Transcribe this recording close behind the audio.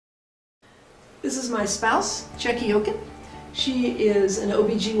This is my spouse, Checky Okun. She is an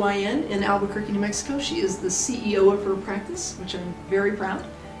OBGYN in Albuquerque, New Mexico. She is the CEO of her practice, which I'm very proud,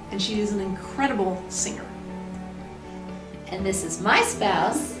 and she is an incredible singer. And this is my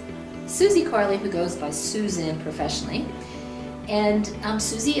spouse, Suzie Corley, who goes by Suzie professionally. And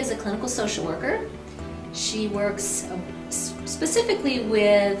Suzie is a clinical social worker. She works specifically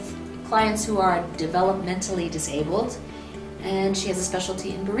with clients who are developmentally disabled, and she has a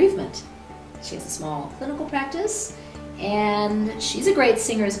specialty in bereavement. She has a small clinical practice, and she's a great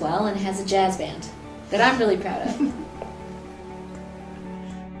singer as well and has a jazz band that I'm really proud of.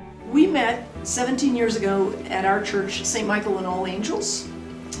 We met 17 years ago at our church, St. Michael and All Angels,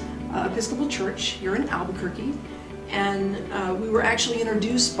 Epsicopal Church here in Albuquerque, and we were actually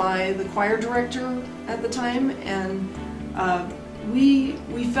introduced by the choir director at the time, and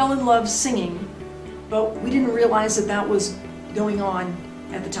we fell in love singing, but we didn't realize that that was going on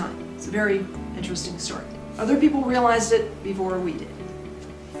at the time. It's a very interesting story. Other people realized it before we did.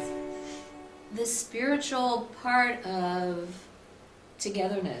 The spiritual part of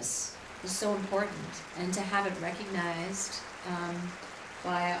togetherness is so important, and to have it recognized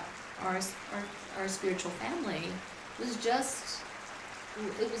by our spiritual family was just,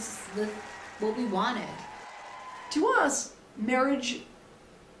 it was what we wanted. To us, marriage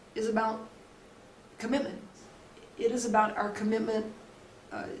is about commitment. It is about our commitment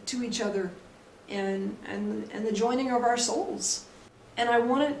to each other and the joining of our souls. And I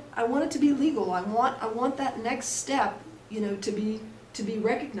want it to be legal. I want that next step, you know, to be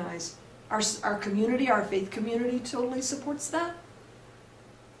recognized. Our community, our faith community, totally supports that.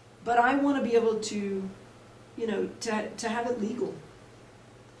 But I want to be able to, you know, to have it legal,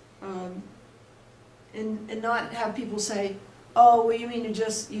 and not have people say, "Oh, well, you mean you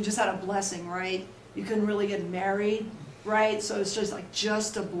just had a blessing, right? You couldn't really get married, right? So it's just like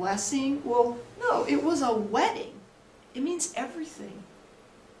just a blessing." Well, no, it was a wedding. It means everything.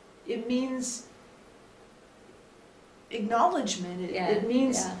 It means acknowledgement. It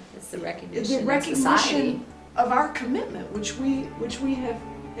means it's the recognition. The of our commitment, which we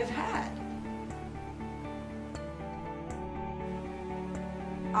have had.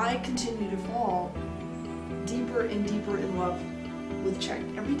 I continue to fall deeper and deeper in love with Check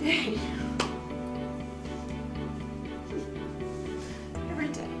every day.